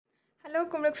Hello,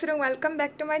 Kumruksurung. Welcome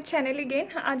back to my channel again.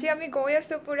 Aji ami goi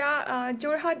asu pura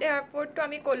Jorhat airport to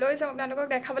ami koloi jam apnalokok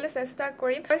dekhabole chesta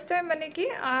korim. First time mane ki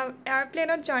airplane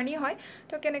or journey hoy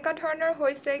to keneka dhoroner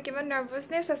hoise kiba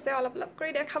nervousness ase olop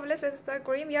kori dekhabole chesta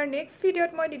korim. Yar next video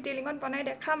moi detailing on banai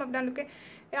dekham apnaloke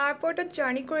airport or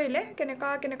journey korile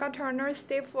keneka dhoroner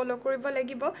step follow koribo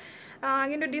lagibo.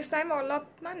 Kintu this time olop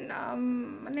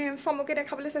mane somoke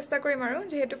dekhabole chesta korim aru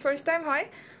jehetu first time hoy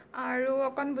আৰু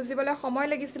অকন বুজিবলৈ সময়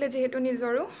লাগিছিল যেহেতু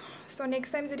নিজৰো so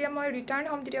next time যেতিয়া মই return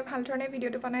হ'ম তেতিয়া ভাল ধৰণে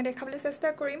ভিডিওটো বনাই দেখাবলৈ চেষ্টা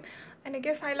কৰিম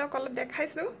এনেকৈ চাই লওক অলপ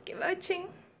দেখাইছো কি ওয়াচিং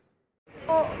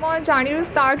মই জাৰ্নিটো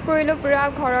ষ্টাৰ্ট কৰিলো পুৰা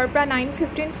ঘৰৰ পৰা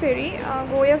 9:15 ফেৰি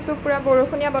গৈ আছো পুৰা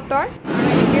বৰষুণীয়া বতৰ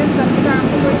এতিয়া যাত্ৰা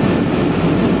আৰম্ভ কৰিম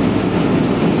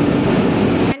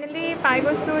ফাইনালি পাই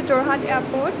গৈছো যোৰহাট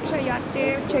এয়াৰপৰ্ট ইয়াতে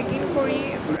চেক ইন কৰি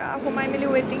পুৰা ঘুমাই মেলি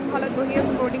ৱেটিং হলত বহি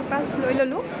আছো বৰ্ডিং পাছ লৈ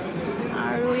ললো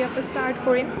আৰু ইয়াতে ষ্টাৰ্ট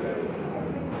কৰিম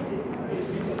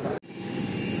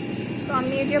তো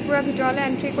আমি এতিয়া পুৰা ভিতৰলৈ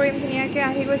এন্ট্ৰি কৰিম ধুনীয়াকৈ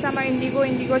আহি গৈছে আমাৰ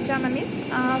ইণ্ডিগোত যাম আমি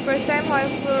ফাৰ্ষ্ট টাইম হয়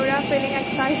পুৰা ফিলিং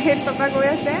এক্সাইটেড পাপা গৈ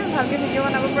আছে ভালকৈ ভিডিঅ'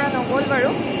 বনাব পৰা নগ'ল বাৰু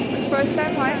ফাৰ্ষ্ট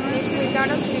টাইম হয় নেক্সট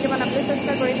ৰিটাৰ্ণত ধুনীয়াকৈ বনাবলৈ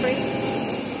চেষ্টা কৰিম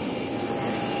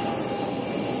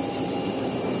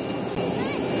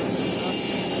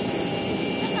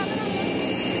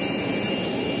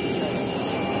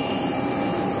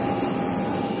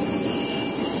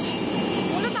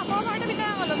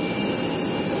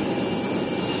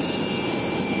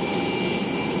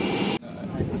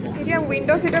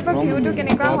window seat of a view to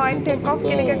keneka hoy take off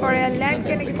keneke kore land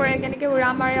keneke ura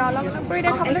mare alop kori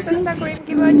dekhabole chesta korim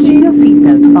kiba keep your seat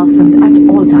belt fastened at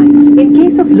all times in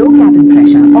case of low cabin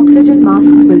pressure oxygen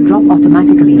masks will drop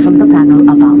automatically from the panel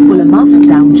above pull a mask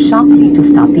down sharply to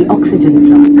start the oxygen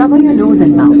flow cover your nose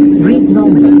and mouth breathe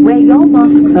normally wear your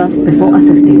mask first before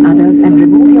assisting others and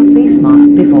remove your face mask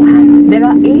beforehand there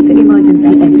are 8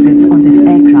 emergency exits on this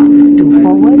aircraft 2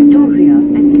 forward 2 rear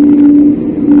and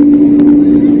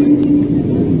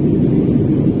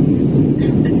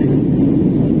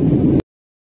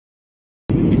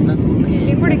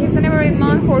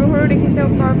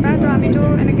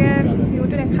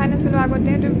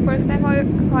first time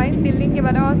hoy building ke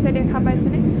bada hoste dekha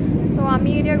paisene so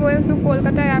ami eria goi asu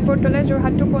Kolkata airport tole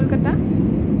Jorhat to Kolkata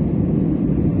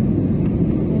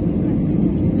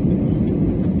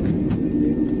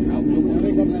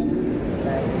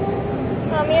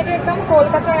ami eria ekdom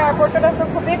Kolkata airport tole asu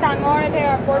khube dangor eta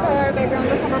airport hoy ar background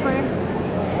to sabo pare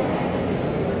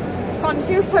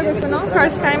confused hoy gesu no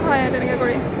first time hoy enake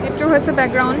kori etu hoise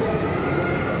background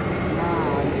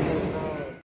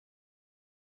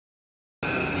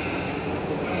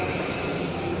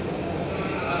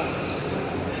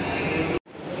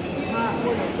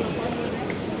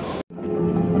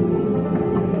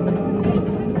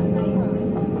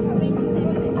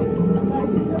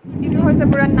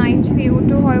পুৰা night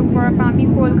ভিউটো হয় ওপৰৰ পৰা আমি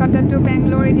Kolkata two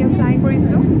Bangalore এতিয়া fly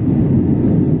কৰিছো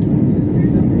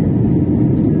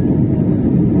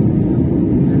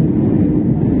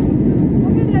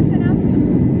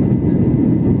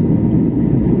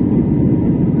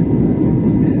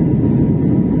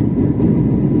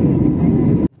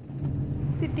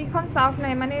চিটিখন সাফ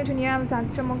নাই মানে ধুনীয়া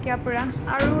জাকজমকীয়া পুৰা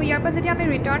আৰু ইয়াৰ পৰা যেতিয়া আমি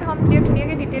ৰিটাৰ্ণ হ'ম তেতিয়া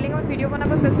ধুনীয়াকৈ ডিটেইলিঙত ভিডিঅ'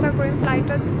 বনাব চেষ্টা কৰিম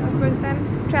ফ্লাইটত ফাৰ্ষ্ট টাইম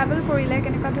ট্ৰেভেল কৰিলে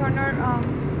কেনেকুৱা ধৰণৰ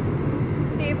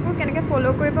ষ্টেপবোৰ কেনেকৈ ফ'ল'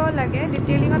 কৰিব লাগে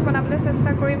ডিটেইলিঙত বনাবলৈ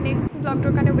চেষ্টা কৰিম নেক্সট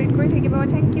ব্লগটোৰ কাৰণে ৱেইট কৰি থাকিব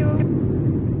থেংক ইউ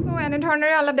চ'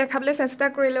 এনেধৰণেৰে অলপ দেখাবলৈ চেষ্টা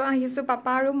কৰিলোঁ আহিছোঁ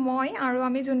পাপা আৰু মই আৰু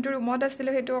আমি যোনটো ৰুমত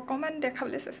আছিলোঁ সেইটো অকণমান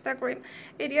দেখাবলৈ চেষ্টা কৰিম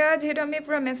এতিয়া যিহেতু আমি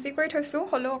পূৰা মেচি কৰি থৈছোঁ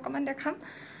হ'লেও অকণমান দেখাম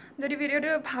যদি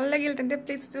ভিডিওটো ভাল লাগিল তেন্তে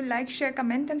please do like share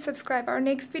comment and subscribe আৰু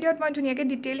নেক্সট ভিডিঅ'ত মই ধুনীয়াকৈ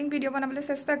ডিটেইলিং ভিডিঅ' বনাবলৈ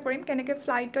চেষ্টা কৰিম কেনেকৈ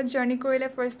ফ্লাইটত জাৰ্ণি কৰিলে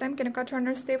ফাৰ্ষ্ট টাইম কেনেকুৱা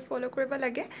ধৰণৰ ষ্টেপ ফ'ল' কৰিব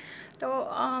লাগে তো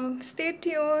ষ্টে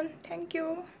টিউন থেংক ইউ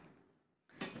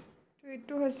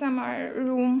এইটো হৈছে আমাৰ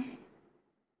ৰুম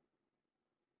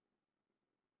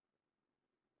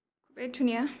খুবেই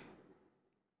ধুনীয়া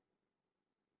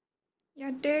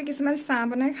ইয়াতে কিছুমান চাহ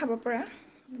বনাই খাব পৰা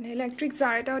মানে ইলেক্ট্ৰিক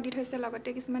জাৰ এটাও দি থৈছে লগতে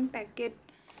কিছুমান পেকেট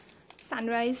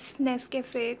সানৰাইজ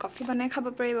নেছকেফে কফি বনাই খাব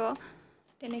পাৰিব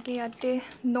তেনেকৈ ইয়াতে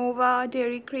নোভা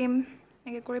ডেইৰী ক্ৰীম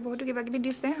এনেকৈ কৰি বহুতো কিবা কিবি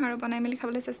দিছে আৰু বনাই মেলি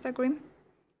খাবলৈ চেষ্টা কৰিম